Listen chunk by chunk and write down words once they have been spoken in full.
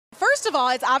first of all,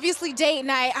 it's obviously date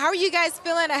night. How are you guys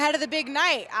feeling ahead of the big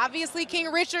night? Obviously,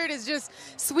 King Richard is just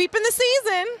sweeping the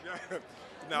season.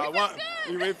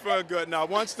 We feel good. Now,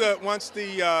 once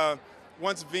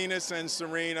Venus and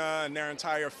Serena and their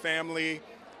entire family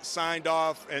signed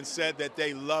off and said that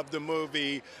they loved the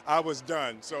movie, I was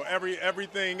done. So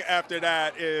everything after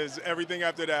that is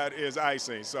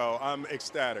icing. So I'm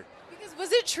ecstatic. Because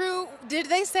was it true? Did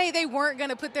they say they weren't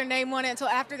going to put their name on it until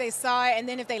after they saw it, and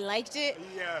then if they liked it?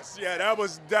 Yes, yeah, that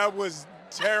was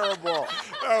terrible.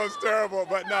 That was terrible.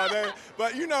 But no,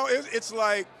 but you know, it's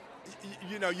like,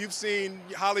 you know, you've seen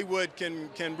Hollywood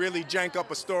can really jank up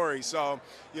a story. So,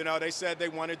 you know, they said they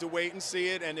wanted to wait and see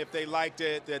it, and if they liked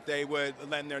it, that they would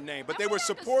lend their name. But they were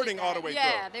supporting all the way through.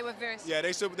 Yeah, they were very supportive.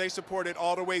 Yeah, they supported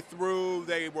all the way through.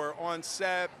 They were on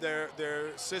set.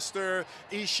 Their sister,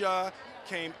 Isha,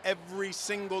 came every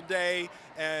single day,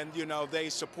 and you know, they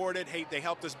supported. They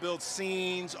helped us build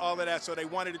scenes, all of that. So they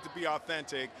wanted it to be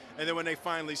authentic. And then when they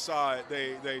finally saw it,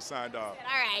 they signed off.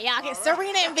 All right, y'all get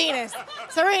Serena and Venus.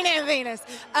 Serena and Venus.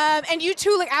 And you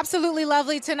two look absolutely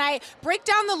lovely tonight. Break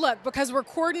down the look, because we're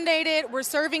coordinated. We're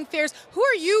serving fairs. Who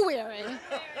are you wearing?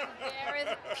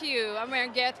 Gareth Pugh. I'm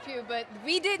wearing Gareth Pugh, but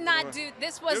we did not do.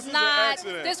 This was an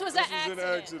accident.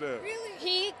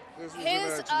 Really? His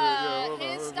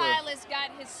stylist got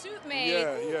his suit made,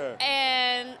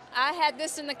 and I had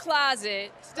this in the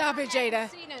closet. Stop it,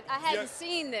 Jada. I hadn't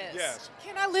seen this. Yes.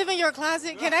 Can I live in your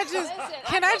closet? Can I just?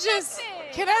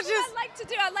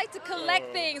 I like to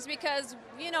collect things, because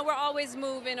you know, we're always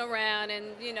moving around, and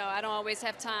you know, I don't always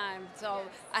have time, so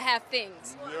I have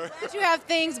things. Glad you have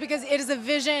things, because it is a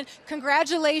vision.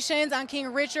 Congratulations on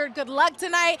King Richard. Good luck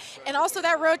tonight, and also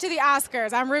that road to the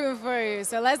Oscars. I'm rooting for you,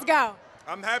 so let's go.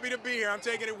 I'm happy to be here. I'm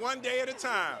taking it one day at a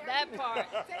time. That part.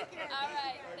 Take care. All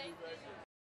right. Thank you.